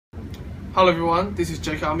Hello everyone, this is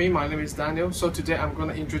JKARMY. My name is Daniel. So today I'm going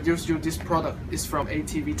to introduce you this product. It's from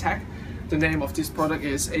ATV TEK. The name of this product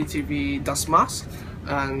is ATV Dust Mask,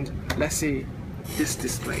 and let's see this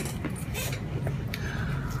display.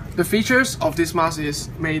 The features of this mask is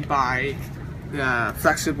made by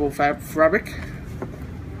flexible fabric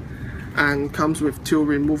and comes with two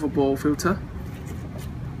removable filter.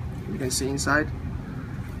 You can see inside.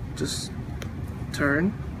 Just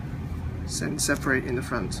turn and separate in the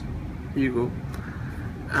front. Here you go.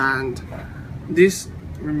 And this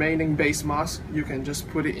remaining base mask, you can just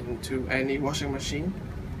put it into any washing machine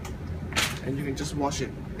and you can just wash it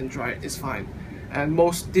and dry it. It's fine. And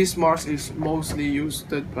this mask is mostly used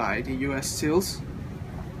by the US SEALs.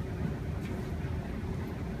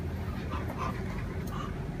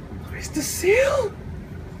 Where's the SEAL?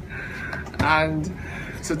 And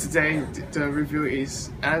so today the review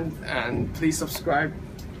is and please subscribe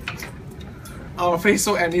our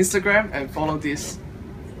Facebook and Instagram and follow this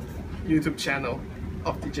YouTube channel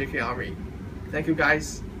of the JKARMY. Thank you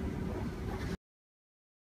guys.